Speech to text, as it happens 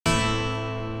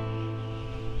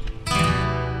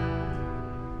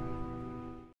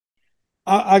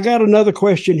I got another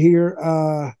question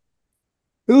here.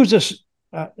 Who's this?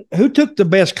 Who took the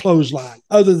best clothesline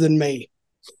other than me?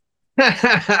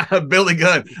 Billy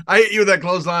Gunn. I hit you with that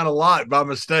clothesline a lot by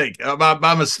mistake.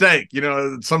 By mistake,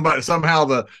 somebody somehow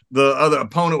the other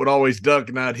opponent would always duck,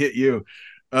 and I'd hit you.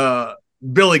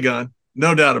 Billy Gunn,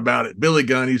 no doubt about it. Billy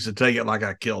Gunn used to take it like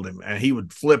I killed him, and he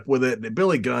would flip with it.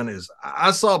 Billy Gunn is.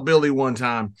 I saw Billy one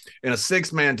time in a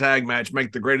 6-man tag match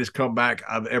make the greatest comeback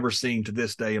I've ever seen to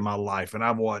this day in my life, and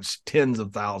I've watched tens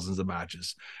of thousands of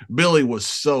matches. Billy was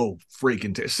so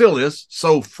freaking still is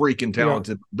so freaking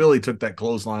talented. Yeah. Billy took that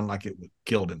clothesline like it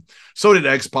killed him. So did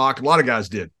X-Pac. A lot of guys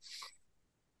did.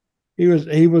 He was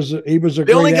a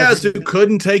the only guys who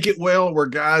couldn't take it well were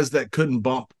guys that couldn't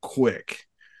bump quick.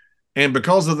 And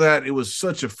because of that, it was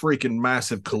such a freaking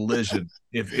massive collision.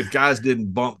 If guys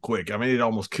didn't bump quick, I mean, it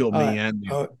almost killed me and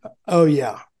you. Oh,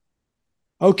 yeah.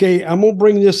 Okay, I'm going to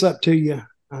bring this up to you.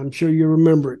 I'm sure you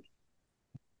remember it.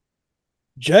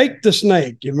 Jake the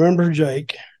Snake. You remember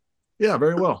Jake? Yeah,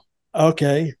 very well.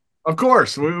 Okay. Of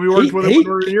course. We worked with him when we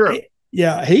were in Europe.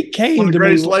 He came to me. One of the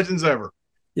greatest legends ever.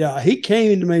 Yeah, he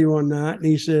came to me one night and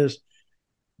he says,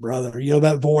 brother,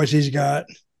 that voice he's got,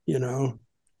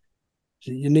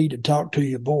 you need to talk to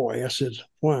your boy. I said,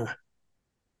 why?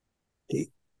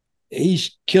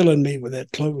 He's killing me with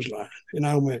that clothesline. And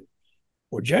I went,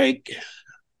 well, Jake,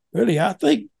 really, I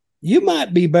think you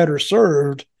might be better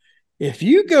served if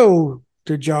you go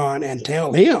to John and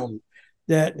tell him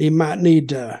that he might need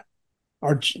to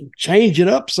or change it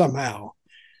up somehow.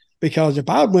 Because if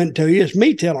I went to you, it's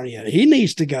me telling you, he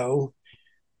needs to go.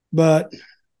 But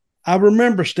I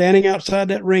remember standing outside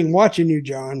that ring watching you,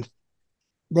 John.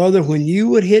 Brother, when you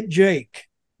would hit Jake,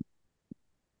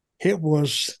 it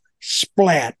was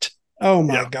splat. Oh,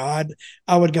 my God.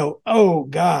 I would go, oh,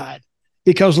 God.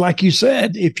 Because like you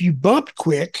said, if you bumped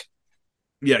quick.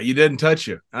 Yeah, you didn't touch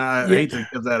you. I hate to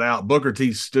give that out. Booker T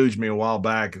stooged me a while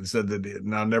back and said that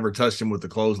I never touched him with the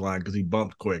clothesline because he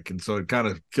bumped quick. And so it kind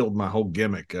of killed my whole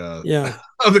gimmick of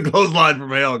the clothesline from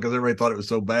hell because everybody thought it was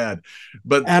so bad.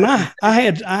 And I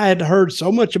had heard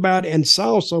so much about it and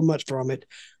saw so much from it.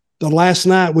 The last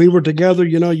night we were together,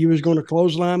 you was going to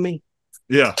clothesline me.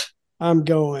 Yeah. I'm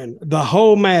going the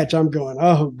whole match. I'm going,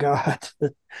 oh God,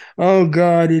 oh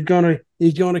God, he's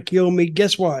gonna kill me.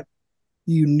 Guess what?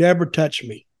 You never touch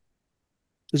me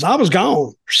because I was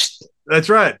gone. That's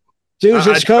right. As soon as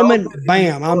it's coming,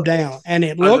 bam, I'm down, and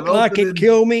it looked like it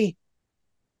killed me,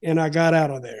 and I got out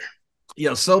of there.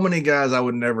 Yeah, so many guys I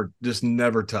would never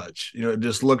touch. It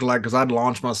just looked like because I'd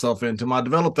launched myself into them. I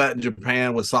developed that in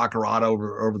Japan with Sakurada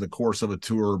over the course of a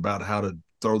tour about how to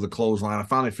throw the clothesline. I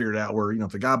finally figured out where,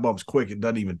 if the guy bumps quick, it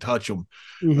doesn't even touch him.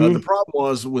 Mm-hmm. The problem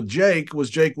was with Jake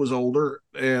was older,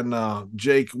 and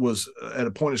Jake was at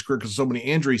a point in his career because of so many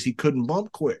injuries, he couldn't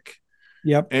bump quick.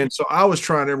 Yep. And so I was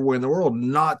trying every way in the world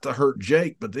not to hurt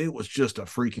Jake, but it was just a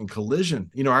freaking collision.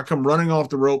 I come running off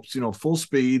the ropes, full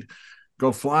speed,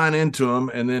 go flying into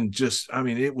him, and then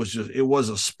it was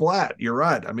a splat. You're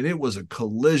right. I mean, it was a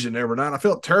collision every night. I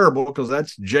felt terrible because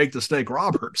that's Jake the Snake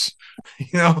Roberts,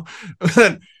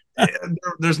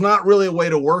 There's not really a way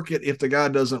to work it if the guy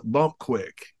doesn't bump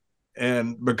quick.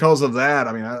 And because of that,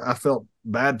 I felt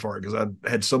bad for it because I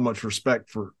had so much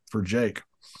respect for Jake.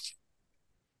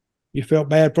 You felt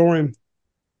bad for him?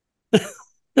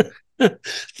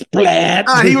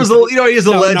 Splat. He was he's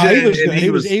a legend. He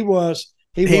was a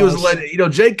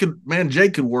legend.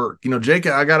 Jake could work. Jake,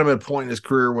 I got him at a point in his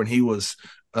career when he was,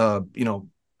 I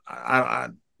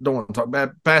don't want to talk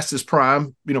about past his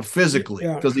prime, physically,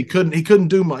 because he couldn't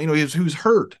do much. He was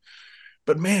hurt,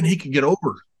 but man, he could get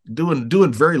over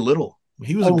doing very little.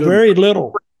 He was very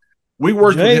little. We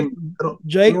worked with him.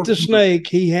 Jake the Snake.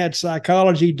 He had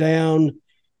psychology down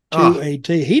to a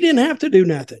T. He didn't have to do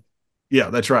nothing. Yeah,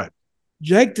 that's right.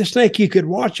 Jake the Snake, you could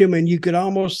watch him and you could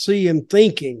almost see him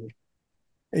thinking.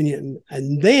 And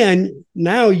then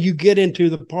now you get into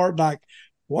the part like,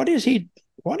 what is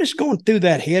going through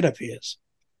that head of his?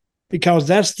 Because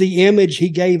that's the image he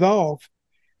gave off,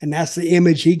 and that's the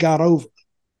image he got over.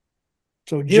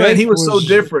 So Jake he was so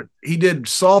different. He did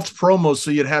soft promos,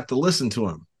 so you'd have to listen to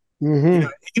him. Mm-hmm.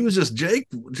 He was just Jake.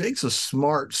 Jake's a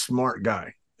smart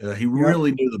guy. He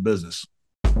really knew the business.